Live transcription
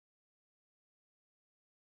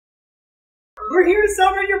We're here to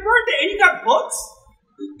celebrate your birthday, and you got books?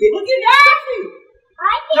 Look at that!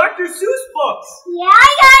 Dr. Seuss books. Yeah,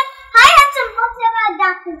 I have some books about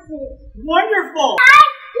Dr. Seuss. Wonderful.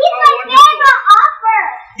 He's my favorite author.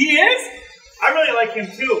 He is? I really like him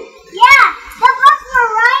too. Yeah, the books were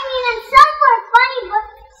rhyming and some were funny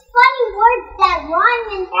words that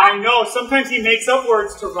rhyme. I know. Sometimes he makes up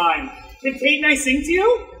words to rhyme. Can Kate and I sing to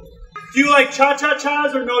you? Do you like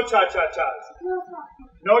cha-cha-chas or no cha-cha-chas?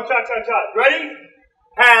 No cha-cha-chas. Ready?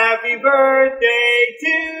 Happy birthday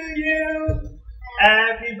to you.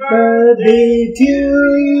 Happy birthday to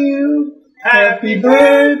you. Happy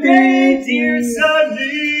birthday, dear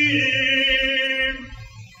Sanim.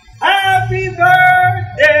 Happy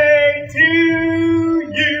birthday to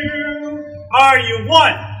you. Are you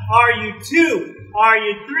 1? Are you 2? Are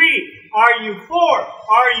you 3? Are you 4?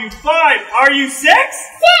 Are you 5? Are you 6? 6!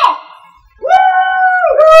 Woo!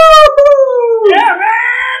 Yeah,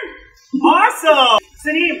 man! Awesome!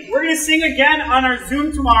 Sanim, we're going to sing again on our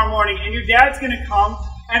Zoom tomorrow morning, and your dad's going to come,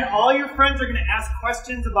 and all your friends are going to ask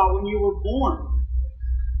questions about when you were born.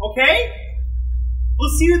 Okay?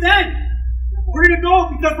 We'll see you then. We're going to go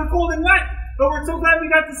because we're cold and wet, but we're so glad we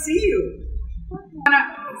got to see you.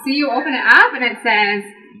 So you open it up, and it says,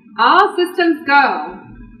 all systems go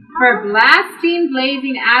for blasting,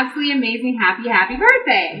 blazing, absolutely amazing, happy, happy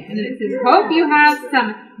birthday. And then it says, hope you have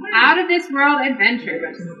some out-of-this-world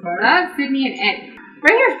adventures. Love, Sydney and Ed.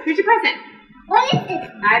 Right here, here's your present. What is it?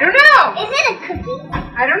 I don't know. Is it a cookie?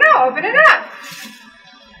 I don't know. Open it up.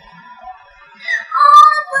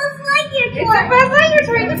 Oh, Buzz Lightyear toy. It's a Buzz Lightyear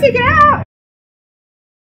toy. You can take it out.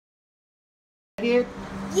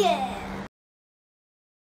 Yeah.